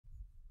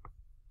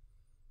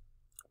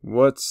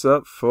What's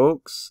up,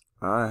 folks?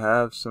 I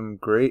have some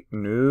great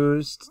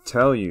news to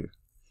tell you.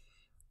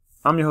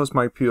 I'm your host,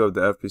 Mike Pugh of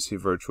the FPC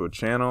Virtual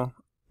Channel,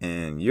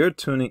 and you're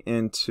tuning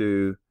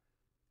into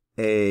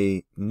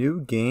a new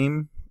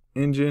game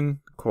engine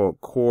called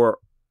Core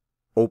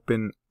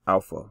Open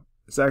Alpha.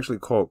 It's actually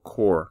called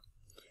Core,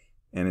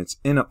 and it's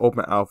in an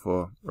open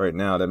alpha right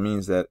now. That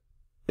means that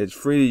it's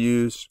free to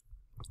use,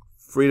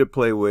 free to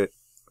play with,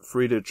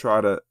 free to try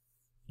to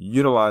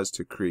utilize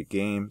to create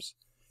games.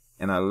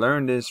 And I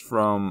learned this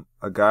from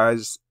a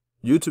guy's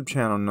YouTube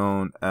channel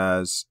known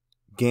as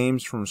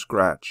Games from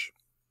Scratch.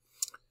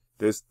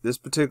 This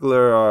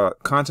particular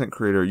content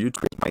creator,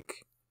 YouTube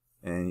Mike,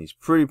 and he's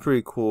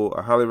pretty cool.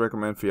 I highly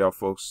recommend for y'all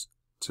folks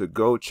to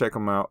go check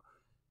him out.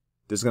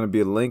 There's going to be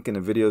a link in the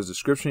video's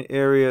description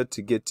area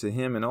to get to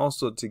him and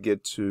also to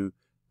get to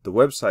the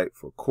website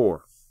for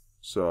Core.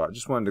 So I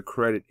just wanted to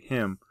credit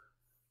him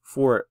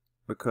for it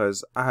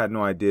because I had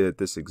no idea that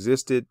this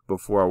existed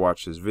before I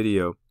watched this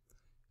video.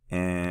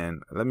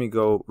 And let me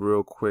go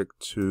real quick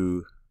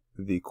to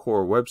the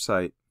Core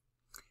website,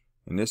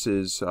 and this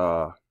is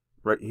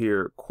right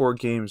here,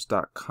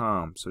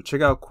 coregames.com. So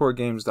check out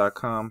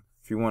coregames.com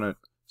if you want to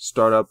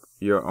start up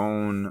your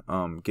own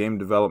game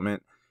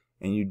development.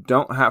 And you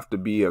don't have to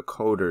be a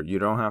coder. You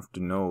don't have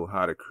to know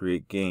how to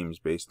create games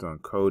based on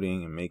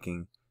coding and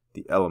making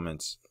the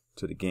elements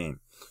to the game.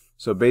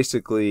 So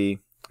basically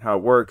how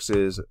it works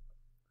is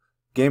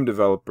game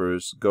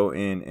developers go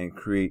in and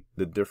create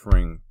the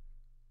differing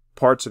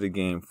parts of the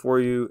game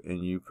for you,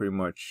 and you pretty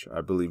much,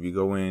 I believe, you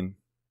go in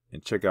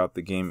and check out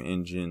the game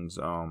engine's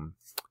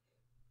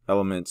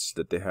elements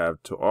that they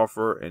have to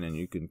offer, and then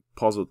you can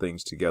puzzle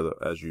things together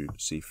as you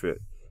see fit.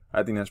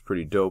 I think that's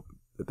pretty dope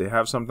that they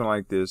have something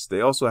like this. They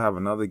also have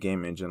another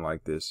game engine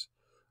like this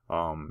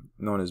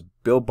known as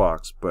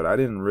BuildBox, but I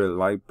didn't really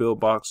like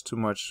BuildBox too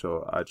much,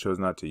 so I chose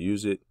not to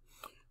use it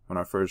when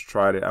I first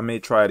tried it. I may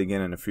try it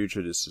again in the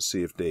future just to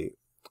see if they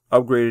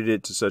upgraded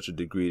it to such a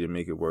degree to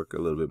make it work a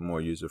little bit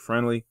more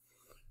user-friendly.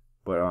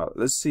 But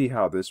let's see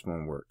how this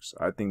one works.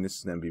 I think this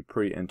is going to be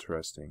pretty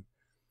interesting.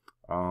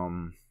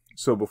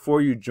 So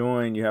before you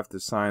join, you have to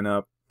sign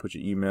up, put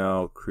your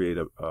email, create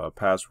a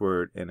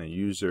password, and a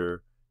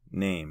user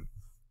name.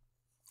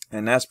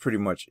 And that's pretty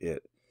much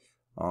it.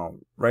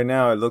 Right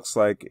now, it looks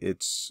like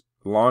it's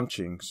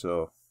launching.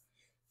 So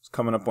it's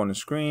coming up on the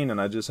screen,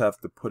 and I just have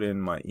to put in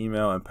my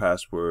email and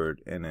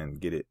password and then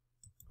get it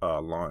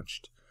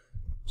launched.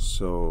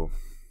 So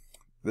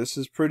this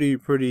is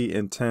pretty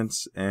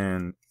intense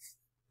and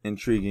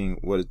intriguing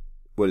what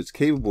it's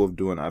capable of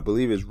doing. I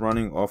believe it's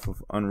running off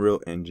of Unreal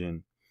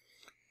Engine,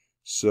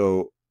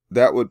 so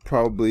that would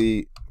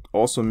probably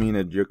also mean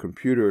that your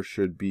computer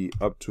should be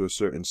up to a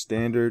certain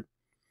standard.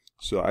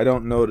 So I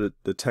don't know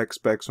the tech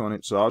specs on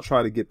it, so I'll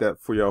try to get that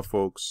for y'all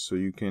folks so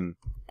you can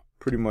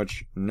pretty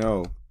much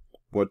know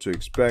what to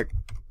expect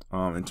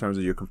in terms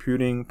of your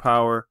computing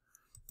power.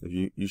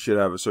 If you should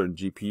have a certain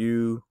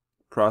GPU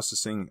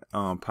processing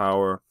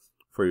power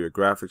for your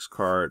graphics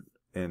card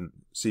and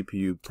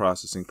CPU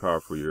processing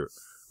power for your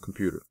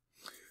computer.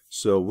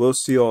 So we'll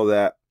see all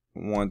that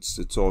once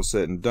it's all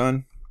said and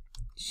done.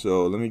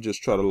 So let me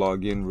just try to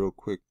log in real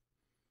quick,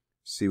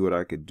 see what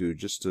I could do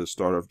just to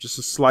start off, just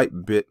a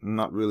slight bit. I'm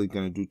not really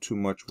going to do too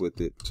much with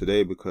it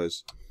today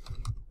because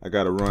I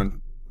got to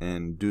run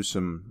and do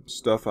some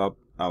stuff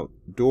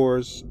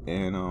outdoors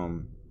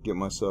and get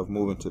myself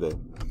moving today.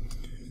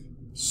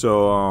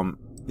 So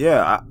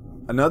yeah,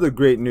 another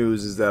great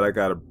news is that I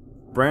got a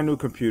brand new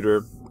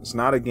computer. It's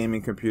not a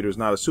gaming computer, it's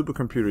not a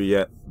supercomputer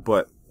yet,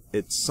 but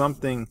it's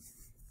something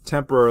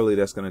temporarily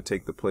that's going to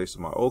take the place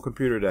of my old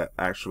computer that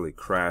actually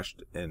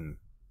crashed, and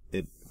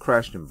it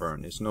crashed and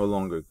burned. It's no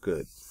longer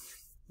good,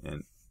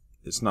 and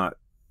it's not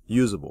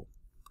usable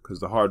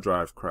because the hard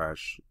drive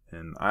crashed,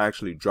 and I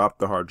actually dropped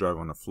the hard drive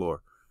on the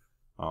floor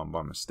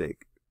by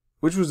mistake,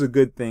 which was a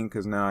good thing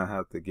because now I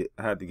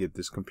had to get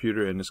this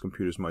computer, and this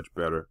computer is much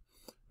better.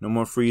 No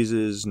more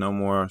freezes, no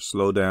more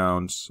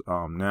slowdowns.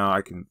 Now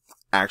I can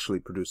actually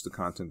produce the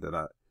content that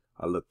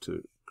I look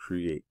to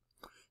create.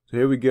 So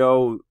here we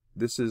go.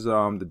 This is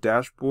the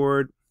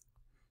dashboard.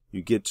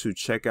 You get to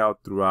check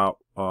out throughout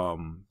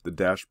the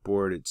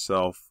dashboard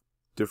itself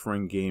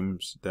different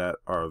games that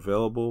are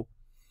available.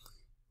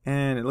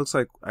 And it looks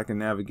like I can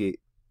navigate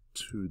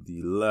to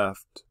the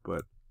left,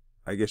 but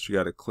I guess you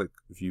got to click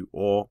view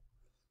all.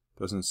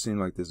 Doesn't seem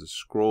like there's a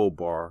scroll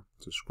bar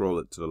to scroll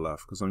it to the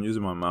left because I'm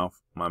using my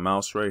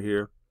mouse right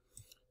here.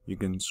 You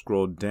can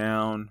scroll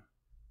down,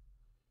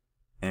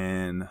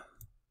 and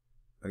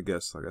I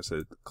guess, like I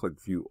said, click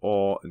view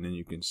all, and then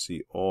you can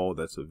see all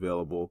that's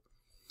available.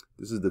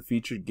 This is the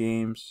featured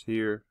games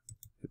here.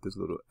 Hit this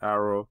little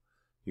arrow.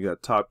 You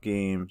got top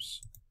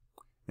games,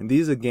 and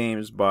these are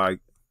games by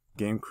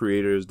game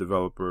creators,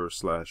 developers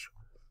slash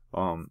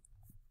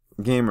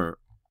gamer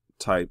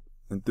type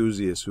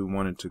enthusiasts who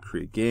wanted to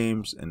create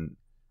games, and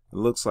it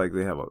looks like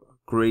they have a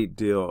great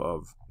deal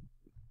of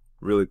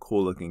really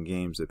cool looking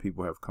games that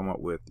people have come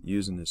up with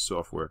using this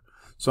software.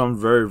 So I'm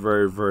very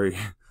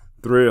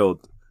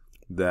thrilled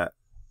that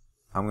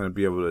I'm going to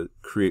be able to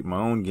create my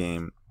own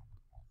game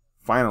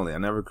Finally, I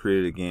never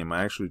created a game.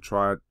 I actually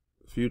tried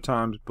a few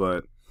times,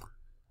 but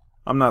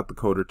I'm not the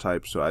coder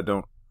type, so I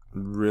don't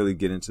really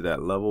get into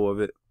that level of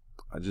it.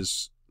 I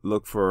just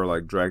look for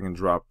like drag and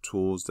drop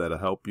tools that'll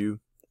help you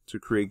to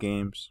create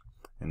games,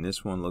 and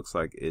this one looks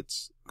like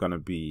it's gonna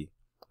be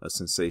a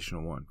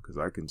sensational one because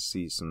I can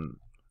see some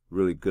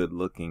really good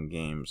looking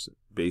games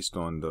based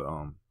on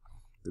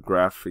the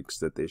graphics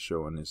that they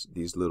show in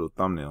these little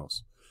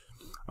thumbnails.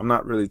 I'm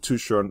not really too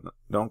sure,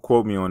 don't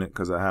quote me on it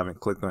because I haven't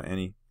clicked on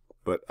any,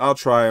 but I'll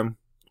try them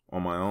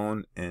on my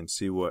own and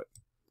see what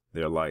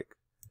they're like.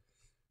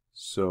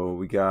 So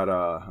we got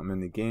I'm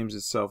in the games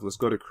itself. Let's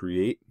go to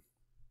create.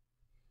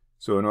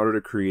 So in order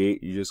to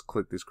create, you just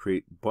click this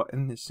create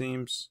button, it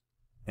seems,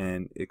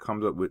 and it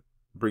comes up with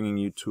bringing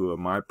you to a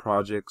my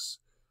projects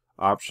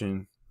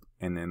option,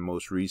 and then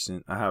most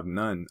recent. I have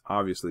none,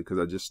 obviously, because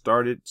I just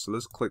started. So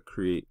let's click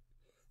create,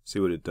 see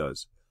what it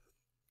does.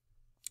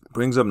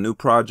 Brings up new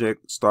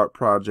project, start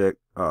project,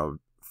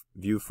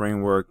 view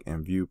framework,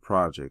 and view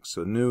project.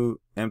 So new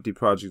empty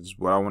project is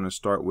what I want to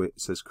start with.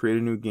 It says create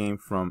a new game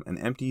from an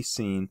empty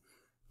scene.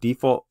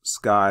 Default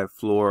sky,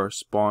 floor,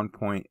 spawn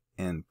point,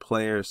 and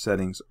player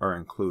settings are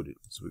included.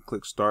 So we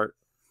click start,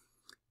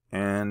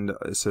 and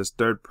it says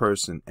third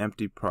person,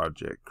 empty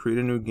project. Create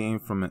a new game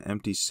from an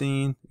empty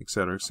scene,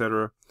 etc.,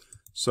 etc.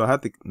 So I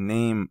have to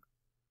name,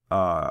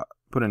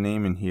 put a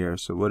name in here.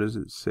 So what does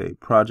it say?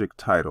 Project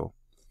title.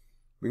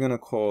 We're gonna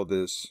call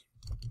this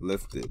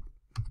lifted.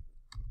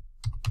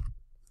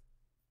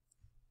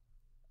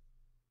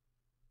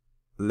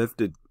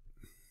 Lifted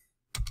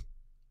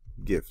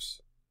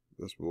gifts.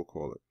 That's what we'll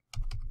call it.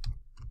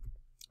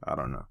 I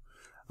don't know.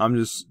 I'm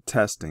just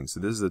testing. So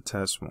this is a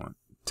test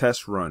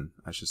run,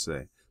 I should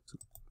say. So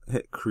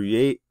hit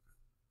create.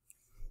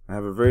 I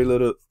have a very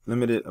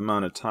limited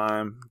amount of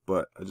time,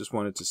 but I just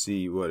wanted to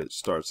see what it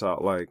starts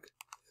out like.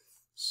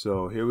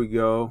 So here we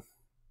go.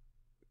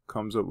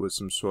 Comes up with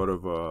some sort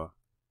of a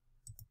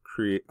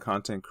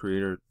content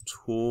creator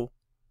tool,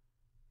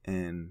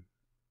 and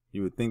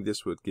you would think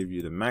this would give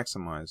you the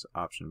maximize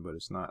option, but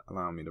it's not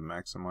allowing me to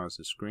maximize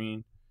the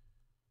screen.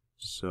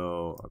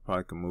 So I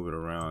probably can move it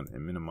around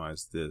and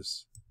minimize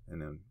this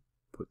and then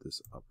put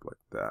this up like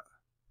that.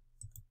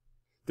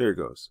 There it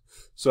goes.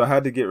 So I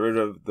had to get rid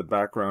of the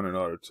background in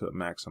order to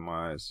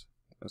maximize.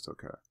 That's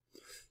okay.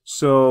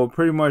 So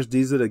pretty much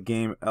these are the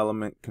game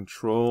element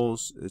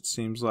controls. It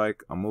seems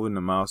like I'm moving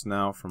the mouse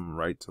now from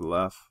right to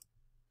left,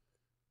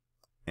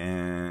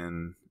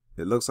 and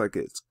it looks like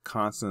it's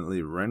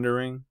constantly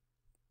rendering.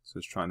 So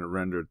it's trying to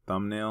render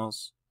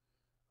thumbnails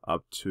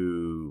up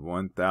to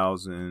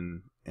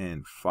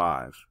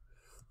 1005.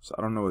 So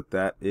I don't know what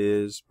that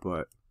is,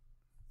 but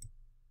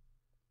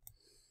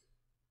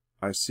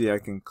I see I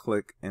can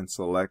click and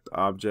select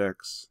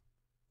objects.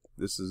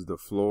 This is the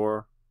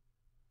floor,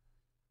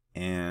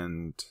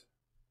 and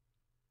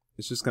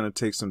it's just going to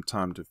take some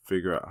time to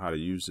figure out how to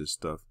use this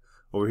stuff.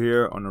 Over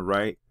here on the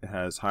right, it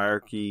has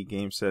hierarchy,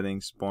 game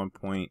settings, spawn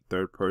point,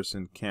 third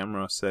person,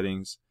 camera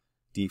settings,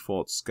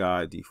 default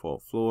sky,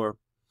 default floor.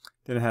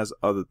 Then it has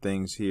other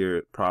things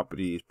here,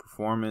 properties,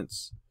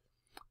 performance.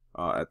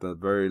 At the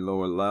very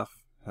lower left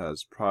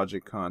has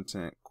project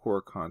content,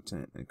 core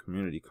content, and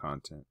community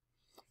content.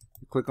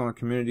 You click on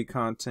community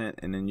content,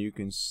 and then you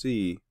can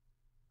see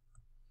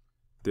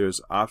there's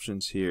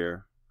options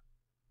here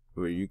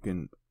where you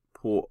can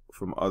pull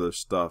from other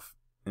stuff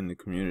in the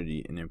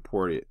community and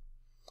import it.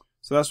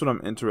 So that's what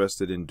I'm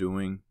interested in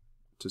doing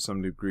to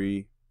some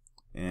degree,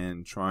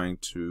 and trying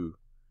to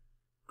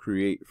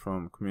create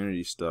from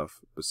community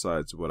stuff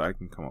besides what I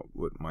can come up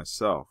with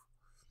myself.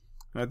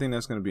 And I think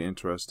that's going to be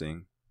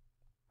interesting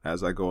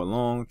as I go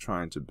along,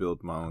 trying to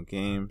build my own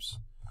games.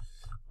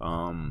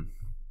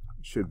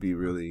 Should be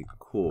really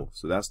cool.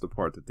 So that's the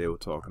part that they were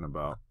talking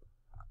about,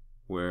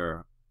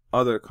 where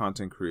other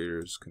content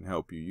creators can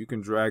help you. You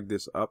can drag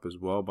this up as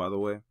well, by the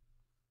way.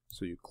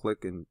 So you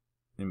click in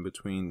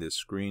between this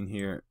screen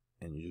here,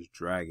 and you just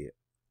drag it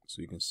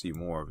so you can see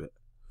more of it.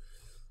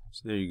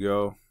 So there you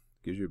go.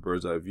 Gives you a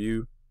bird's eye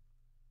view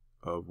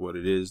of what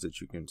it is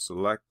that you can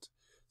select.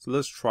 So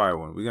let's try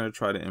one. We're going to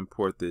try to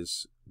import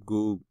this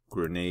Goo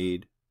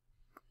grenade.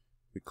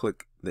 We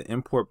click the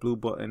import blue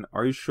button.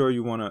 Are you sure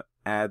you want to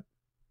add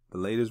the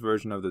latest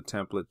version of the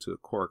template to the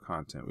core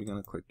content? We're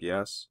going to click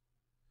yes.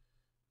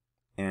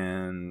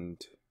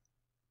 And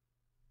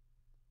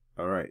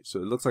alright, so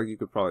it looks like you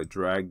could probably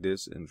drag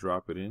this and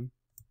drop it in.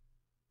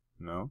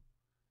 No.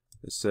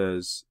 It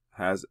says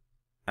has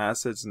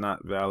assets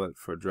not valid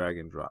for drag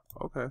and drop.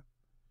 Okay.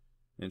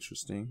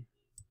 Interesting.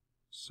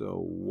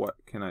 So what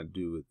can I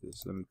do with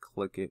this? Let me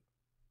click it.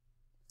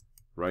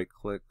 Right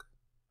click.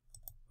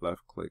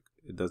 Left click.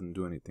 It doesn't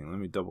do anything. Let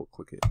me double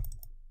click it.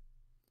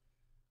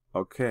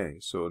 Okay,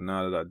 so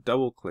now that I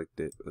double clicked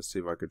it, let's see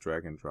if I could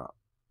drag and drop.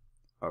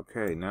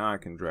 Okay, now I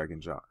can drag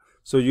and drop.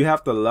 So you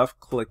have to left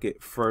click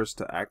it first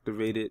to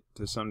activate it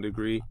to some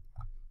degree,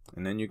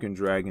 and then you can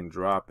drag and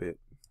drop it.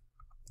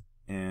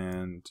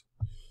 And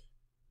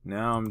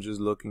now I'm just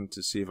looking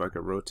to see if I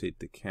can rotate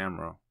the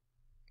camera,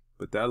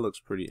 but that looks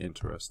pretty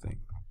interesting,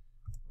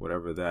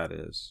 whatever that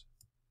is.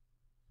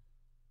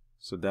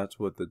 So that's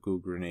what the goo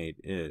grenade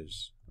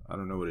is. I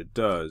don't know what it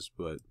does,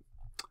 but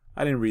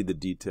I didn't read the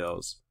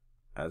details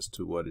as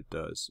to what it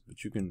does.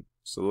 But you can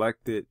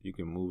select it, you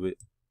can move it,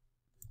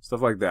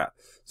 stuff like that.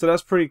 So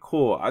that's pretty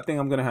cool. I think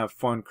I'm gonna have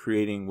fun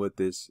creating with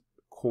this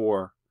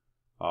core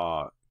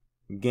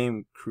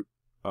game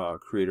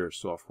creator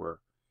software.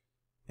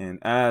 And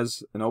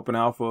as an open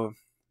alpha,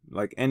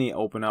 like any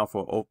open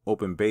alpha,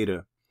 open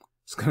beta,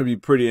 it's gonna be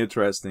pretty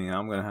interesting.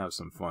 I'm gonna have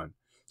some fun.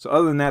 So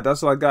other than that,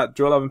 that's all I got.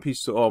 Joy, love, and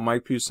peace to all.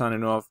 Mike Pugh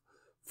signing off.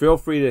 Feel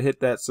free to hit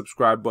that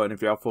subscribe button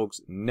if y'all folks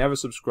never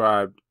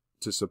subscribed,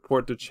 to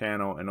support the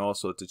channel and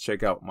also to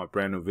check out my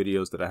brand new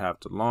videos that I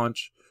have to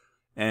launch.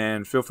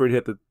 And feel free to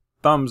hit the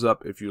thumbs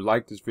up if you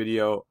like this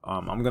video.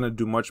 I'm going to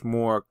do much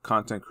more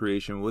content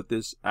creation with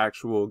this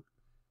actual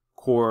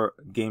core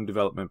game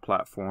development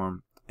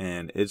platform,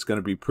 and it's going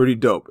to be pretty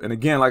dope. And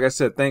again, like I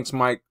said, thanks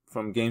Mike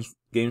from Games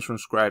from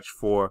Scratch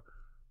for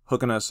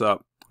hooking us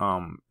up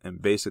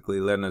and basically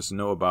letting us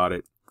know about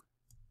it.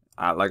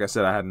 Like I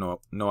said, I had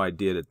no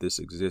idea that this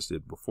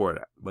existed before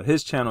that. But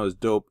his channel is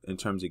dope in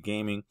terms of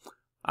gaming.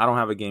 I don't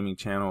have a gaming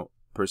channel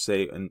per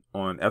se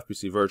on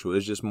FPC Virtual.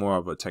 It's just more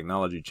of a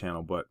technology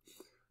channel, but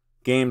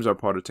games are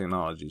part of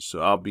technology. So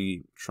I'll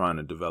be trying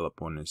to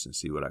develop on this and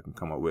see what I can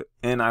come up with.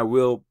 And I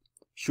will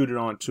shoot it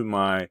on to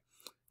my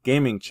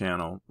gaming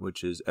channel,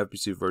 which is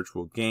FPC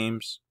Virtual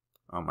Games.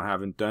 I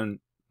haven't done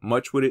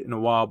much with it in a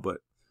while, but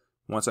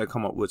once I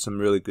come up with some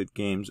really good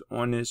games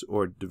on this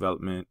or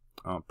development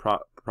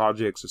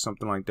projects or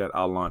something like that,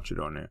 I'll launch it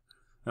on there.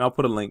 And I'll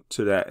put a link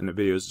to that in the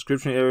video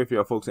description area if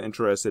y'all folks are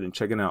interested in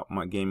checking out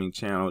my gaming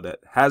channel that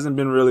hasn't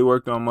been really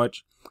worked on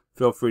much.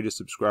 Feel free to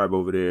subscribe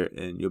over there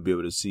and you'll be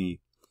able to see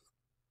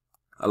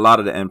a lot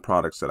of the end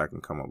products that I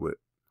can come up with,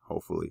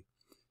 hopefully.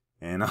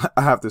 And I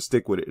have to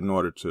stick with it in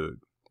order to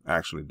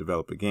actually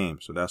develop a game.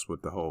 So that's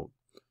what the whole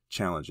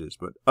challenge is.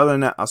 But other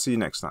than that, I'll see you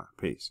next time.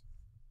 Peace.